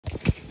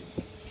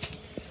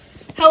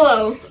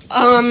Hello.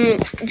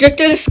 Just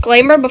a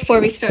disclaimer before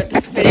we start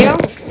this video.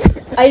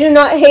 I do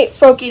not hate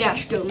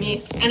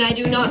Froakie-Goomy, and I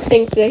do not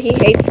think that he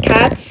hates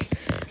cats.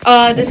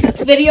 This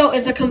video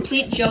is a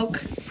complete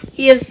joke.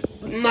 He is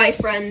my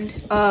friend,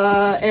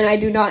 and I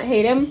do not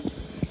hate him.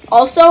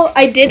 Also,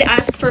 I did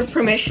ask for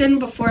permission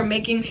before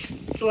making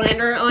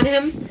slander on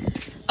him,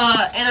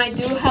 and I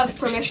do have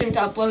permission to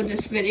upload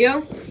this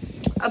video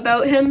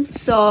about him,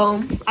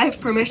 so I have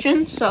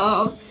permission,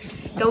 so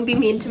don't be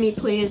mean to me,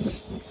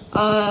 please.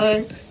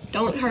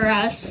 Don't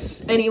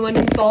harass anyone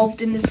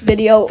involved in this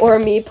video or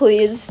me,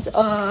 please.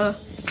 Yeah,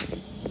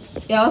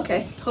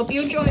 okay. Hope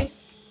you enjoy.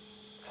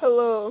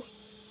 Hello.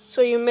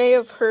 So you may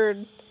have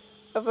heard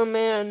of a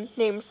man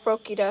named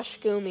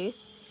Froakie-Goomy.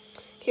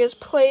 He has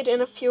played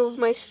in a few of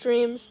my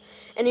streams,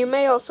 and you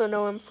may also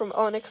know him from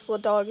Onyx the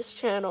Dog's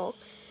channel.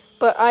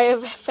 But I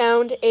have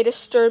found a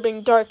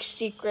disturbing dark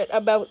secret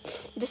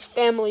about this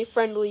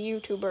family-friendly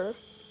YouTuber.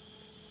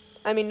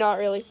 I mean, not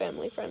really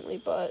family-friendly,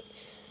 but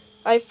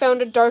I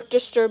found a dark,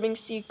 disturbing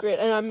secret,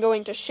 and I'm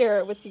going to share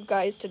it with you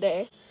guys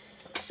today.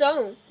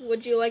 So,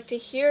 would you like to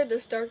hear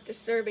this dark,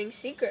 disturbing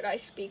secret I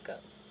speak of?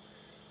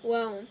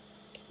 Well,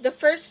 the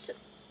first,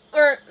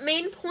 or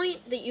main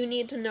point that you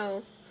need to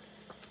know,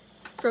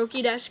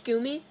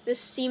 Froakie-Goomy, this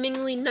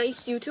seemingly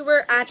nice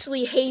YouTuber,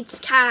 actually hates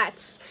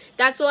cats.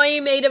 That's why he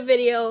made a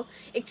video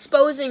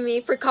exposing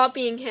me for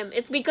copying him.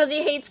 It's because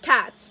he hates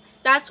cats.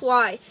 That's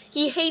why.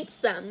 He hates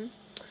them.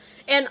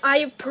 And I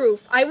have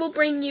proof. I will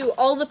bring you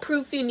all the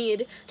proof you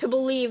need to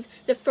believe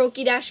that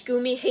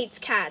Froakie-Goomy hates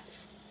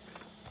cats.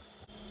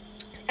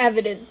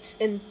 Evidence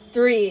in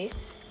 3,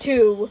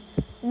 2,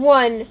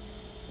 1.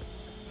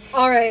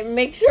 Alright,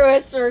 make sure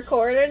it's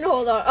recorded.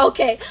 Hold on.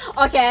 Okay,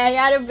 I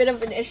had a bit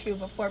of an issue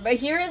before, but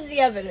here is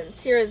the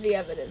evidence.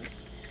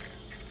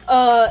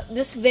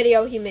 This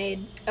video he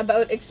made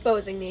about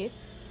exposing me.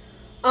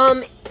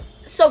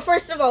 So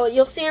first of all,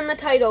 you'll see in the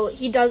title,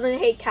 he doesn't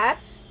hate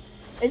cats.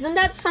 Isn't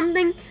that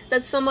something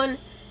that someone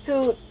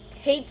who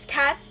hates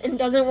cats and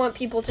doesn't want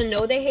people to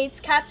know they hate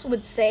cats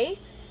would say?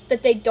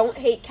 That they don't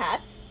hate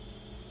cats?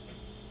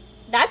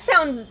 That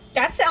sounds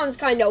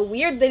kind of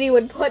weird that he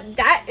would put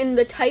that in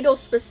the title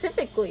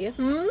specifically.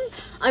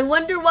 I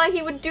wonder why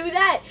he would do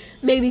that.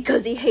 Maybe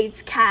because he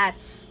hates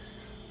cats.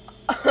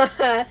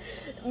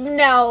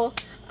 Now,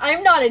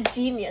 I'm not a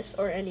genius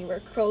or anywhere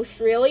close,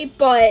 really,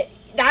 but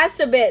that's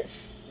a bit,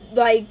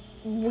 like,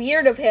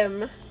 weird of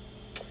him.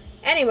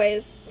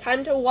 Anyways,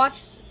 time to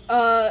watch,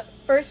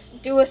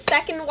 first do a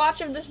second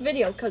watch of this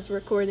video, because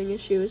recording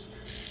issues.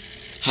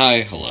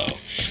 Hi, hello.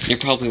 You're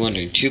probably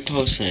wondering, 2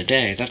 posts in a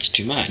day, that's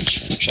too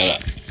much. Shut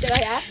up. Did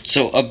I ask?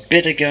 So, a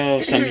bit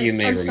ago, some of you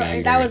may remember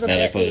sorry, that was a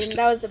bit I posted... mean.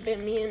 That was a bit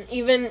mean.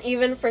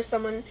 Even for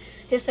someone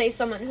to say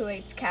someone who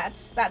hates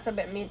cats, that's a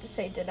bit mean to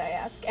say, did I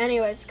ask?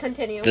 Anyways,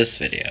 continue. This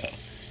video.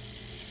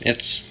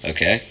 It's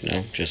okay,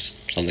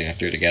 just something I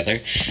threw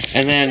together.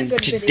 And then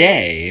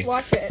today,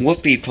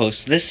 Whoopi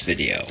posts this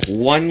video.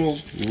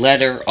 1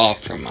 letter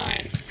off from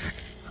mine.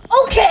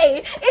 Okay,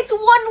 it's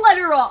 1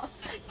 letter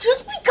off.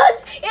 Just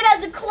because it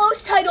has a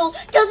close title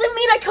doesn't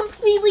mean I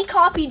completely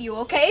copied you,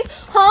 okay?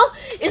 Huh?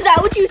 Is that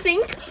what you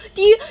think?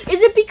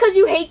 Is it because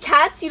you hate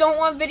cats? You don't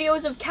want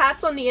videos of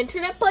cats on the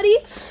internet, buddy?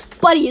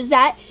 Buddy, is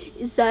that it?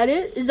 Is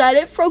that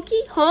it,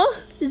 Froakie? Huh?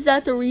 Is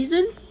that the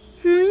reason?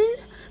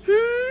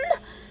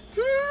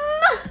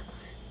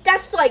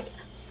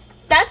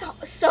 That's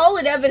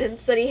solid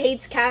evidence that he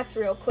hates cats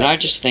real quick. And I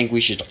just think we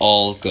should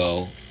all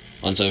go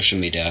on social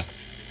media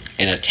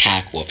and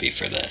attack Whoopi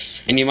for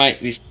this. And you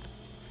might be...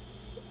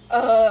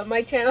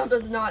 my channel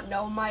does not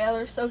know my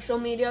other social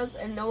medias,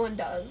 and no one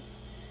does.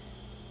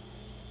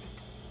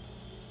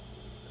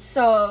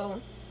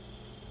 So...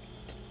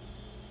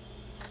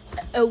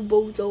 Oh,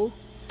 bozo.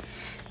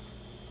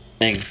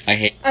 I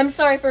hate... I'm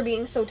sorry for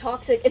being so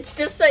toxic. It's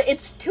just that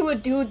it's to a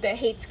dude that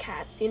hates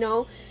cats, you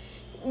know?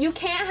 You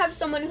can't have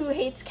someone who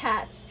hates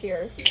cats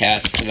here.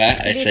 Cats, to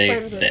that I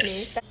say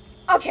this.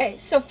 Okay,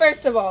 so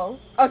first of all,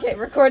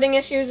 recording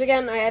issues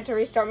again. I had to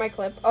restart my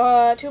clip.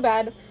 Too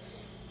bad.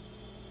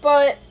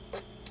 But,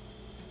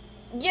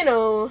 you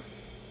know,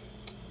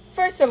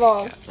 first of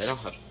all... Cats.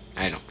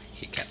 I don't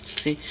hate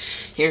cats. See,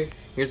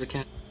 here's a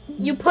cat.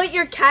 You put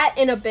your cat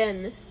in a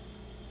bin.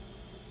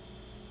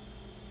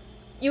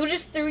 You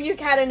just threw your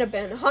cat in a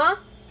bin, huh?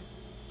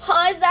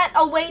 Is that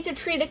a way to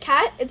treat a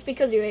cat? It's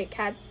because you hate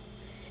cats.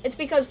 It's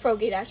because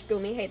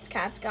Froakie-Goomy hates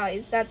cats,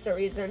 guys. That's the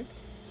reason.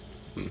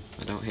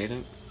 I don't hate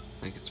him.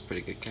 I think it's a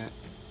pretty good cat.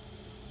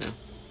 No?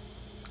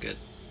 Good.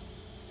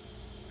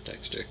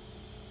 Texture.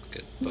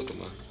 Good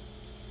Pokemon.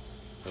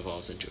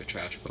 Evolves into a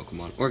trash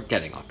Pokemon. Or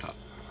getting off top.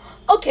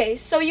 Okay,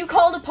 so you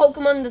called a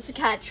Pokemon that's a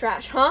cat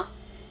trash, huh?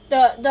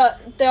 The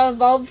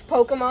evolved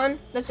Pokemon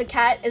that's a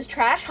cat is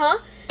trash,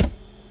 huh?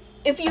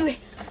 If you...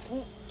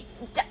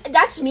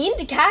 That's mean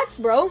to cats,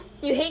 bro.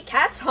 You hate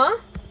cats, huh?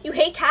 You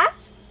hate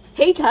cats?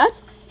 Hate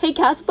cats? Hate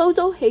cats,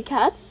 bozo? Hate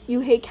cats? You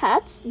hate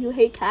cats? You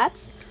hate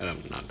cats?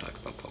 I'm not talking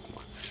about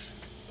Pokemon.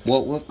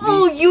 What?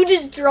 Oh, you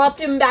just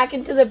dropped him back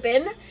into the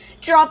bin?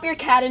 Drop your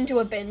cat into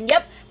a bin.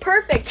 Yep,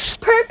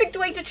 perfect. Perfect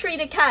way to treat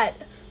a cat.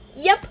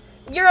 Yep,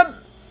 you're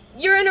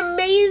an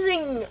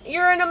amazing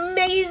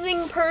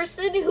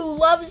person who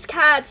loves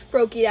cats,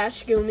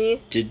 Froakie-Goomy.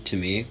 Did to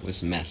me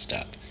was messed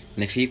up.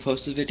 And if he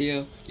posts a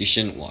video, you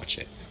shouldn't watch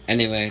it.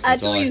 Anyway,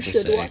 that's all I have to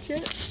say. Watch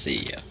it.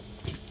 See ya.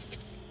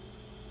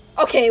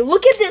 Okay,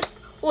 look at this.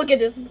 Look at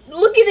this.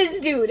 Look at this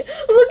dude. Look at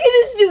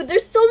this dude.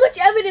 There's so much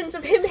evidence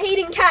of him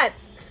hating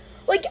cats.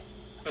 Like,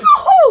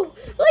 oh,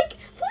 like,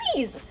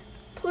 please.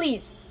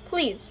 Please.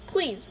 Please.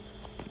 Please.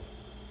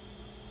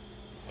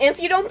 And if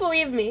you don't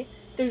believe me,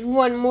 there's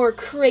one more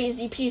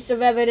crazy piece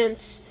of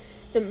evidence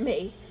that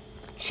may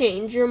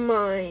change your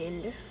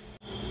mind.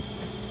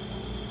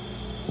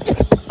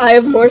 I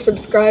have more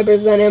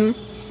subscribers than him.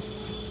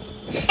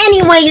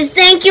 Anyways,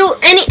 thank you.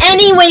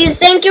 Anyways,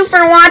 thank you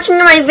for watching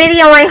my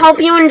video. I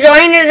hope you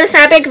enjoyed this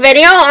epic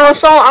video.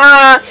 Also,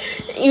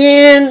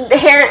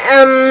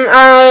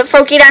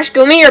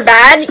 Froakie-Goomy, you're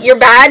bad. You're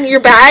bad.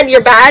 You're bad.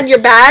 You're bad. You're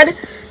bad.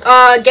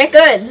 Get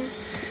good,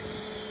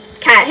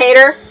 cat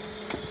hater.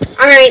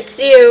 All right,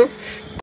 see you.